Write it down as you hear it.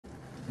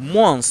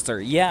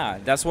Monster, yeah,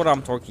 that's what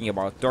I'm talking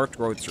about. Dirt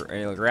road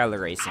rally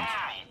racing. Oh,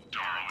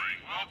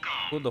 darling, welcome.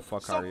 Who the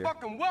fuck are you?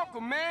 Fucking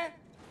welcome, man.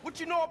 What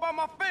you know about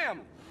my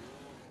family?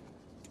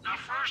 Now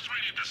first we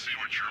need to see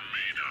what you're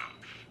made of.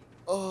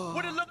 Oh.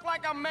 What it look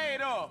like I'm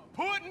made of?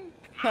 Pudding?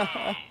 No, anger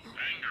and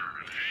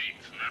hate.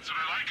 And that's what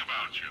I like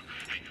about you.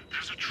 Hey,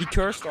 there's a He truck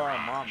cursed in the our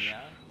garage. mom,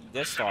 yeah?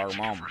 That's Send it our to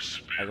you mom. for a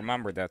spin. I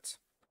remember that.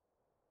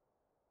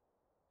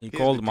 He Here's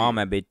called the mom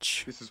deal. a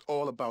bitch. This is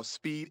all about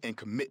speed and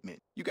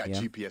commitment. You got Yeah.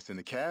 GPS in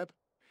the cab.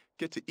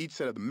 Get to each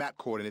set of the map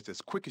coordinates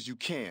as quick as you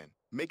can.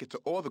 Make it to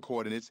all the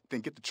coordinates,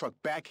 then get the truck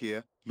back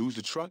here, lose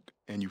the truck,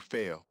 and you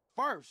fail.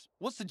 First,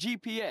 what's the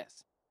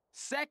GPS?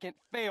 Second,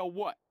 fail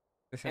what?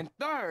 And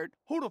third,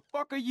 who the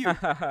fuck are you?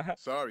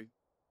 Sorry.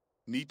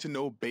 Need to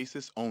know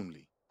basis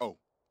only. Oh,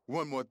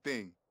 one more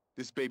thing.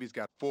 This baby's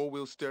got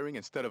four-wheel steering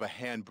instead of a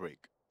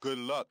handbrake. Good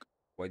luck.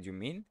 What do you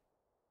mean?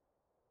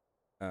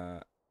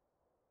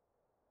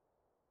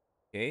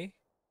 Okay.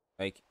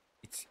 Like,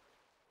 it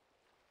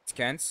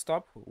can't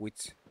stop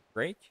with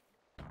brake?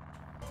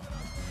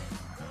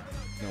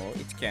 No,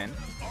 it can.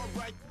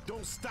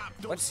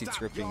 What's it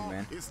tripping,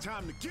 man?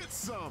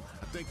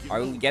 I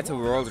will get a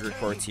world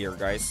record here,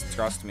 guys.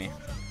 Trust me.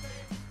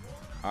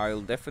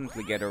 I'll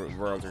definitely get a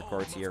world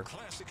record here.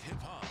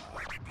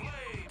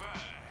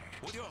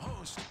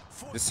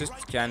 The system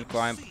can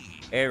climb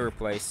every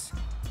place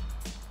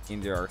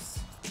in the earth.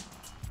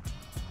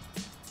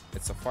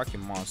 It's a fucking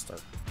monster.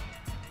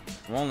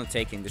 I'm only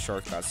taking the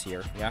shortcuts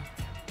here, yeah?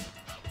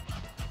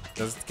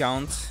 Does it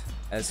count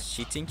as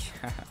cheating?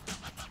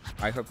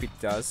 I hope it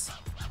does.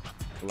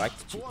 I like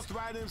to cheat.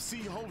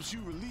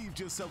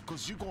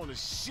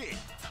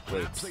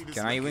 Wait,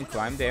 can I even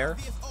climb there?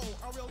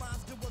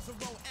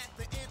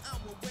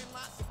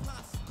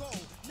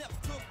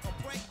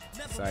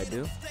 Yes, I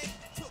do.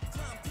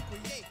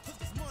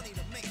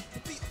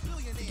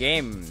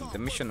 The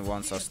mission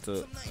wants us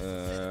to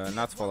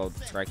not follow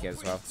the track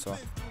as well, so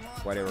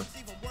whatever.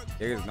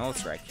 There is no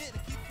track.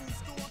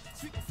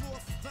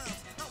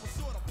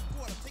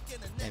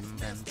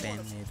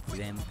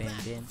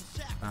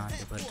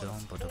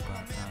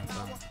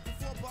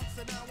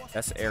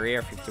 That's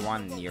area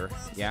 51 near,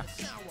 yeah.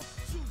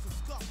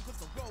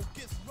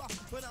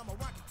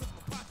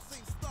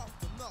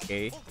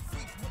 Okay.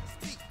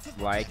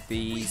 Like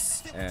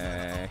these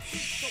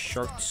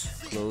short,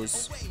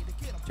 close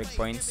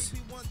checkpoints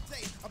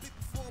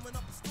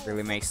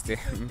really makes the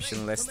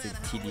mission less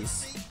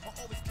tedious.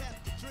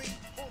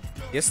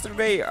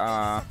 Yesterday,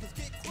 I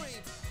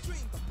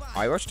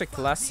watched the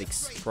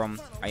classics from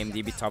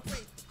IMDb Top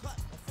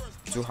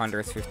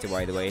 250,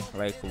 by the way.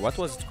 Like, what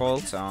was it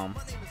called?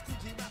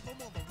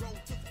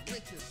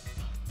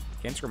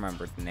 Can't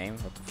remember the name.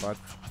 What the fuck?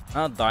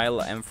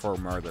 Dial M for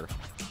Murder.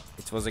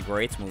 It was a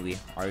great movie.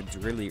 I'd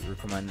really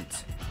recommend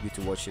you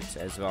to watch it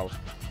as well.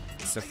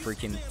 It's a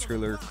freaking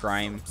thriller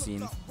crime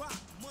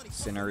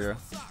scenario.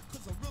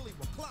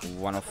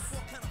 One of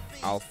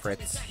Alfred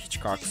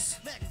Hitchcock's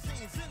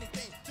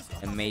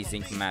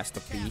amazing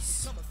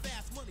masterpiece.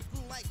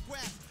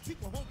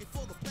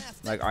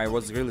 Like, I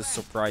was really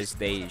surprised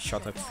they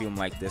shot a film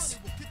like this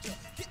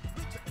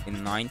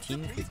in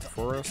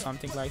 1954 or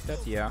something like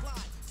that. Yeah,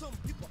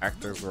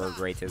 actors were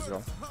great as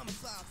well.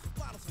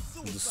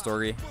 The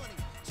story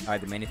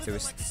had many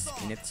twists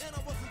in it.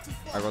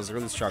 I was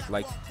really shocked.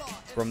 Like,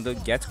 from the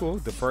get-go,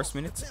 the first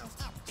minute,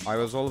 I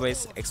was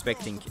always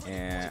expecting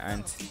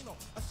and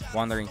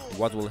wondering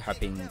what will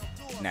happen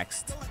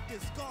next.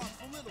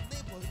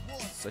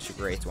 Such a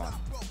great one.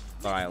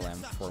 Dial M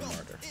for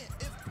Murder.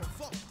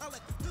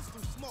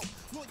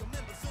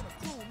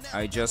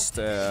 I just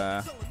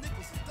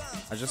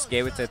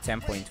gave it a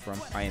 10 point from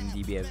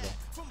IMDb as well.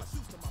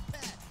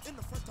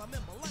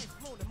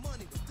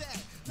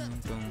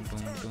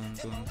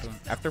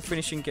 After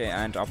finishing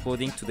and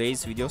uploading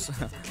today's videos,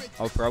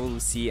 I'll probably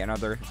see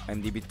another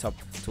IMDb top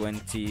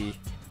 20.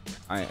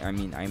 I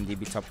mean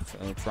IMDb top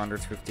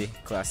 250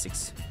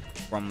 classics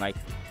from like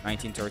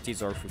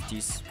 1930s or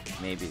 50s,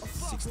 maybe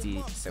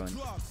 60s, 70s.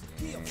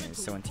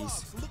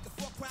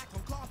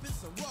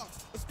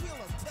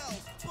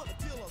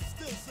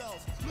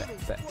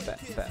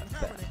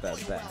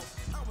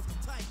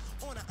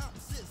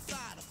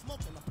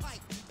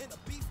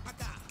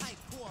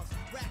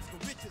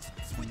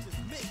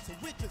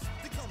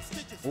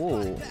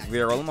 Oh, we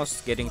are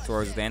almost getting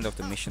towards the end of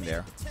the mission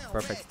there.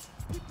 Perfect.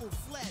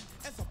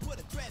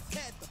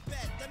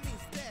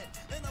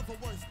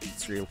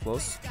 It's real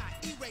close.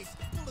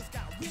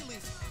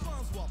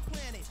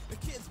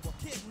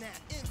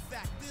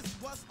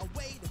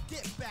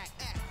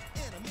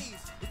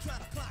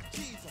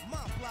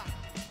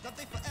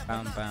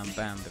 Bam bam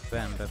bam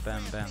bam bam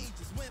bam bam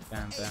bam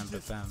bam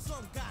bam bam.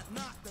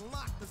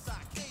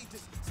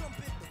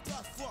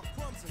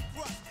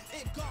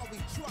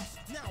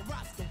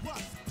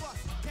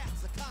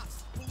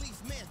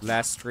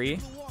 Last three.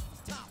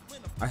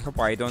 I hope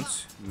I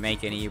don't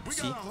make any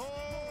oopsie.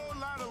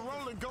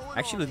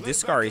 Actually,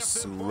 this car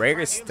is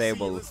very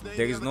stable.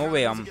 There is no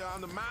way I'm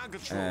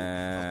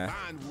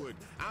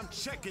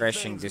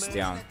crashing this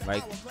down.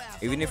 Like,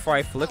 even if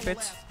I flip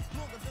it,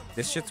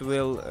 This shit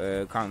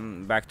will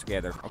come back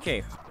together.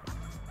 Okay.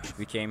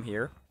 We came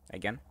here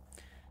again.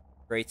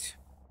 Great.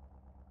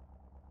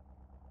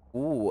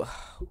 Ooh,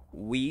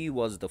 we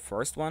was the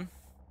first one.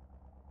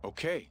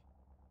 Okay.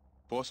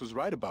 Boss was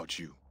right about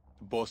you.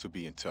 The boss will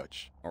be in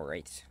touch. All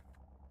right.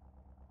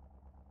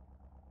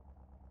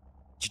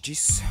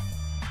 GG's.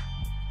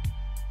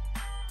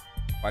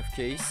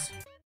 5Ks.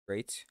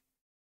 Great.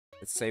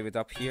 Let's save it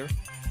up here.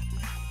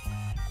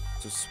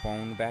 To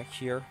spawn back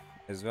here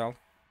as well.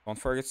 Don't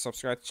forget to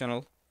subscribe to the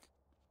channel.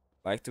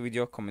 Like the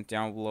video, comment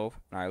down below,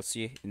 and I'll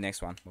see you in the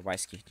next one. Bye bye,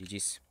 ski.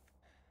 GG's.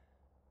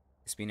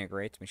 It's been a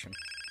great mission.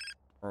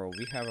 Oh,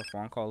 we have a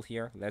phone call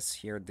here. Let's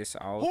hear this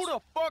out. Who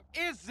the fuck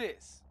is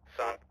this?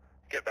 Son,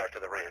 get back to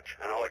the ranch,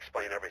 and I'll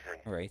explain everything.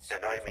 Alright.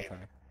 And I mean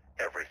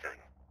everything.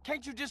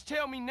 Can't you just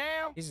tell me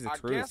now? This is the I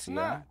truth, guess yeah.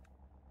 not.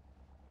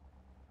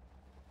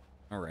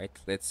 Alright,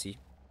 let's see.